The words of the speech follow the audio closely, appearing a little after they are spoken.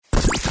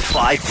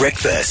5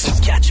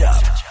 Breakfast. Catch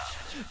up.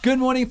 Good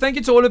morning. Thank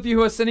you to all of you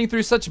who are sending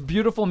through such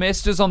beautiful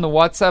messages on the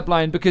WhatsApp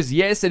line because,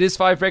 yes, it is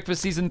 5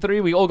 Breakfast Season 3.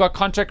 We all got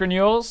contract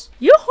renewals.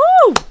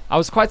 Yoo-hoo! I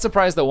was quite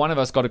surprised that one of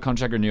us got a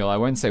contract renewal. I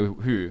won't say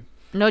who.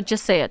 No,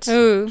 just say it.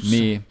 Ooh.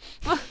 Me.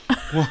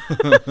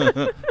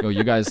 Yo,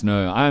 you guys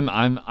know.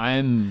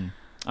 I'm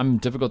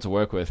difficult to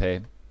work with,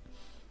 hey.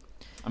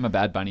 I'm a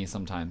bad bunny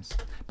sometimes.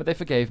 But they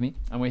forgave me,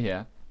 and we're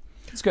here.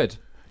 It's good.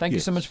 Thank you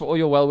so much for all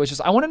your well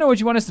wishes. I want to know what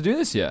you want us to do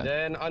this year.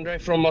 Dan, Andre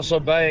from Mossel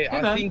Bay.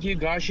 man. I think you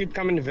guys should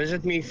come and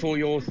visit me for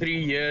your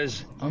 3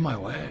 years Oh, my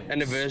way.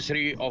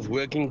 anniversary of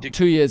working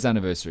 2 years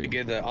anniversary.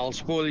 together. I'll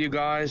spoil you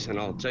guys and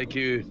I'll take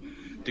you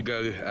to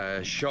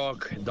go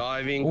shark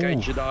diving,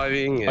 cage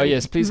diving. Oh,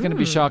 yes, please going to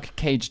be shark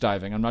cage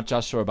diving. I'm not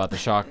just sure about the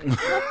shark.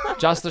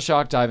 Just the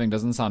shark diving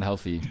doesn't sound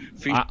healthy.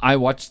 I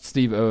watched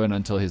Steve Irwin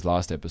until his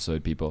last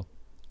episode, people.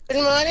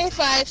 Good morning,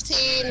 5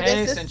 team.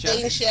 Hey, This is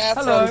Cynthia. Stacia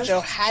Hello. from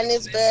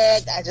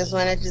Johannesburg. I just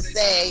wanted to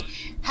say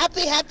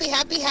happy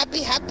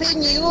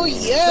New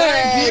Year.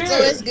 Thank you. It's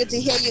always good to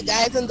hear you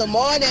guys in the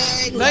morning.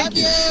 Thank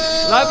you.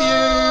 Love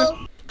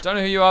you. Don't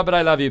know who you are, but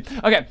I love you.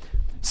 Okay.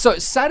 So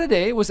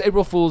Saturday was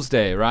April Fool's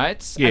Day, right?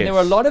 Yes. And there were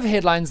a lot of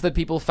headlines that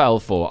people fell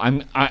for.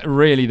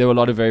 Really, there were a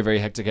lot of very, very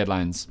hectic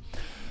headlines.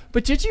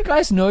 But did you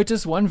guys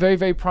notice one very,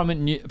 very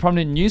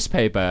prominent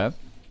newspaper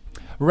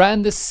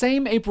ran the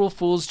same April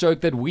Fool's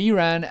joke that we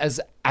ran as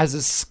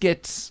a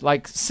skit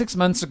like 6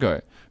 months ago?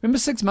 Remember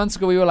 6 months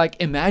ago we were like,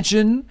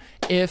 imagine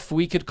if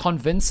we could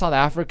convince South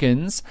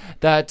Africans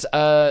that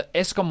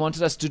Eskom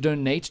wanted us to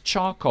donate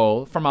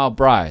charcoal from our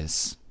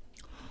braais.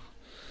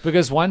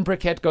 Because one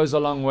briquette goes a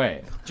long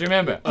way. Do you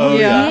remember? Oh,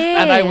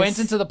 yeah. And I went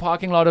into the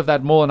parking lot of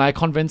that mall and I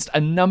convinced a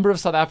number of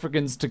South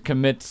Africans to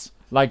commit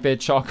like their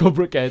charcoal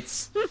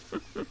briquettes.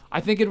 I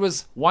think it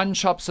was one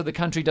chop so the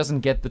country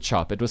doesn't get the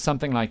chop. It was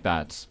something like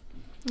that.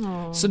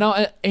 So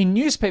now a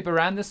newspaper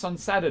ran this on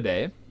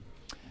Saturday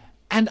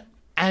and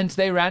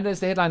they ran as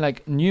the headline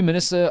like, new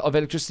Minister of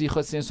Electricity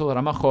Kgotshiso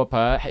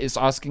Ramakgopa is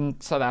asking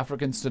South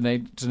Africans to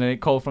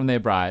donate coal from their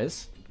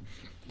braais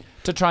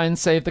to try and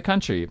save the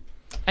country.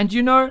 And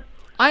you know,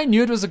 I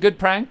knew it was a good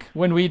prank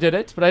when we did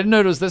it, but I didn't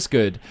know it was this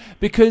good.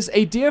 Because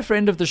a dear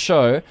friend of the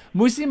show,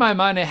 Mmusi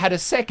Maimane, had a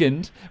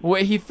second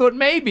where he thought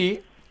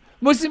maybe...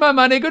 Mmusi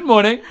Maimane, good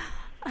morning.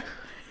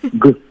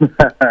 Good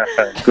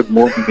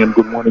morning and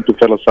good morning to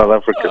fellow South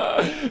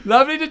Africans.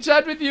 Lovely to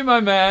chat with you, my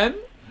man.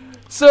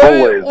 So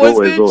Always.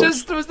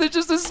 was there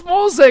just a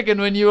small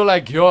second when you were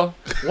like, yo,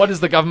 what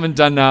has the government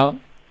done now?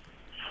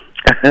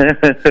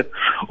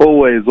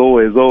 always.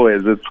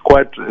 It's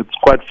quite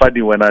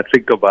funny when I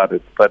think about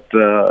it, but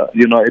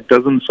it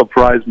doesn't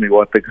surprise me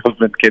what the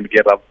government can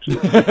get up to.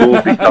 It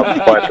will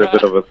become quite a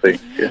bit of a thing.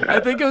 Yeah. I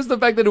think it was the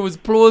fact that it was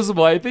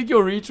plausible. I think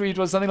your retweet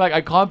was something like,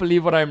 I can't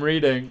believe what I'm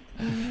reading.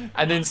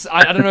 And then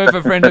I don't know if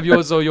a friend of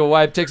yours or your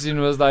wife texted you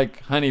and was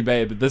like, honey,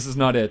 babe, this is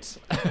not it.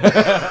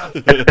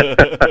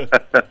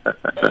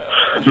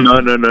 No.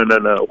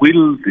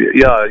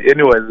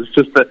 Anyways, it's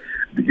just that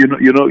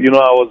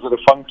I was at a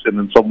function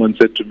and someone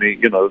said to me,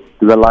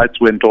 the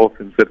lights went off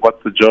and said,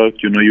 what's the joke?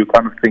 You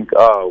kind of think,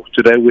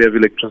 today we have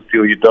electricity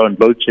or you don't.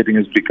 Load shedding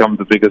has become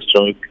the biggest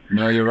joke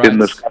in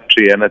this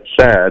country, and it's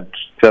sad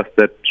just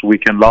that we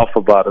can laugh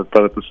about it,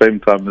 but at the same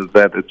time is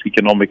that its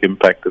economic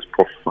impact is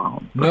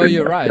profound. No,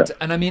 you're right. Yeah.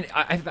 And I mean,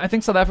 I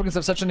think South Africans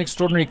have such an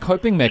extraordinary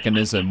coping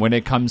mechanism when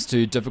it comes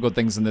to difficult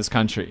things in this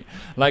country.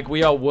 Like,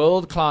 we are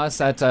world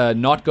class at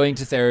not going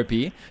to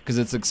therapy because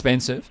it's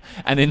expensive,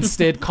 and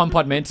instead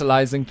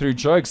compartmentalizing through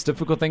jokes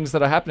difficult things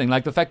that are happening.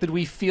 Like the fact that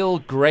we feel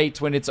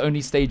great when it's only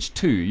stage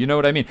 2. You know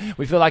what I mean?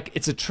 We feel like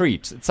it's a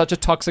treat. It's such a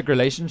toxic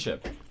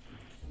relationship.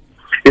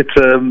 It's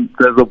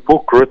there's a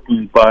book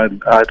written by,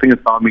 I think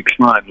it's Naomi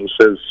Klein, who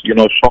says,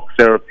 shock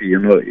therapy.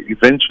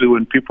 Eventually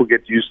when people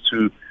get used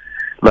to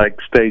like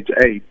stage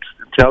 8,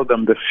 tell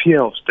them the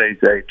fear of stage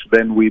 8,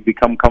 then we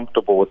become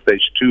comfortable with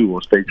stage 2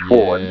 or stage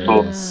 4. Yes.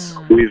 And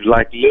so we've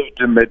like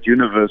lived in that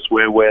universe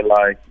where we're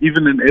like,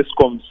 even in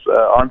Eskom's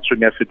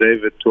answering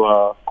affidavit to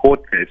our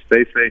court case,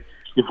 they say,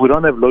 if we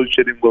don't have load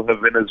shedding, we'll have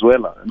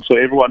Venezuela. And so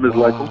everyone is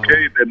like,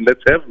 okay, then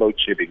let's have load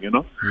shedding,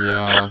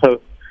 Yeah.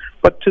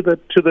 But to the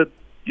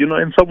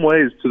in some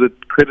ways, to the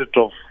credit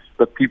of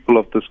the people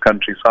of this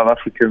country, South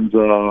Africans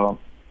are,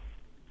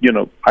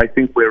 I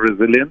think we're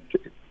resilient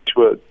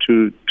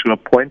to a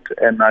point,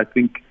 and I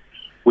think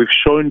we've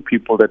shown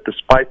people that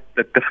despite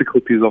the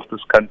difficulties of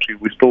this country,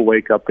 we still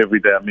wake up every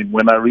day. I mean,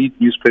 when I read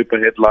newspaper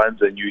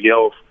headlines and you hear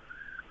of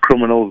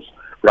criminals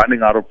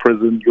running out of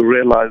prison, you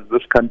realize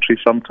this country,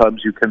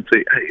 sometimes you can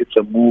say, hey, it's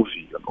a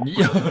movie.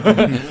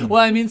 Well,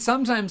 I mean,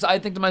 sometimes I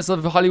think to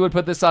myself, if Hollywood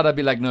put this out, I'd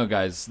be like, no,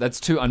 guys, that's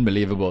too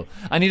unbelievable.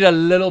 I need a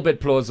little bit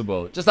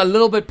plausible, just a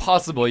little bit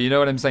possible, you know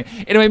what I'm saying?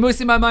 Anyway,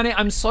 Mmusi Maimane,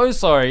 I'm so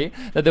sorry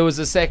that there was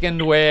a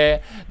second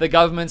where the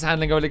government's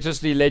handling of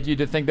electricity led you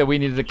to think that we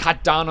needed to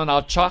cut down on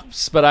our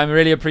chops, but I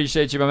really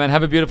appreciate you, my man.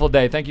 Have a beautiful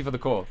day. Thank you for the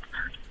call.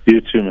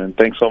 You too, man.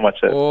 Thanks so much.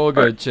 All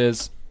good.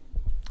 Cheers.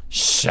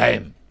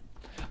 Shame.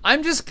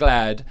 I'm just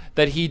glad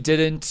that he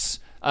didn't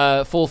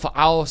fall for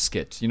our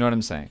skit. You know what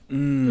I'm saying?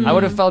 I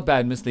would have felt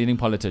bad misleading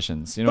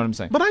politicians. You know what I'm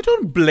saying? But I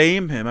don't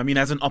blame him. I mean,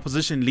 as an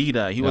opposition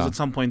leader, he was Yeah. at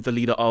some point the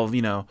leader of,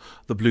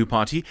 the Blue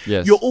Party.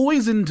 Yes. You're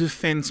always in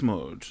defense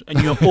mode,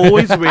 and you're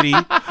always ready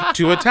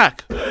to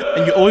attack,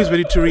 and you're always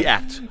ready to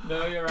react.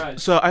 No, you're right.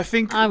 So I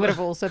think I would have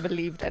also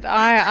believed it.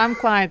 I'm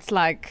quite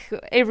like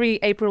every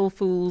April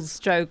Fool's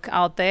joke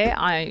out there,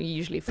 I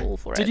usually fall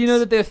for it. Did you know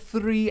that there are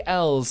 3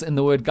 L's in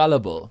the word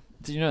gullible?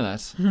 Did you know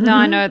that? No,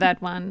 I know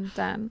that one,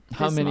 Dan.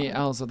 How There's many not.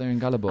 L's are there in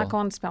gullible? I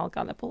can't spell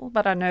gullible,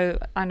 but I know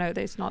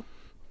there's not.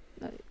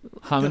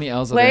 How many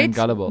L's are there in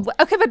gullible?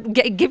 Okay, but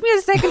give me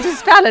a second to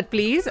spell it,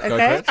 please. Go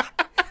Okay. for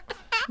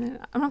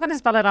it. I'm not going to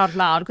spell it out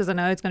loud because I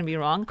know it's going to be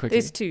wrong. Quickly.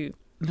 There's 2.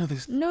 no,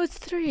 there's No, it's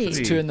 3.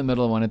 There's 2 in the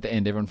middle, 1 at the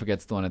end. Everyone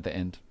forgets the 1 at the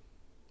end.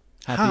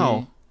 Happy?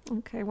 how.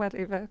 Okay,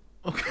 whatever.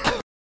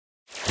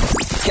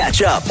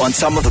 Catch up on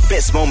some of the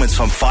best moments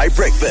from 5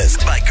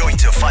 Breakfast by going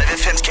to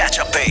 5FM's catch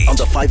up page on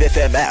the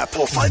 5FM app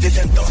or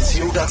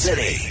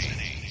 5FM.co.za.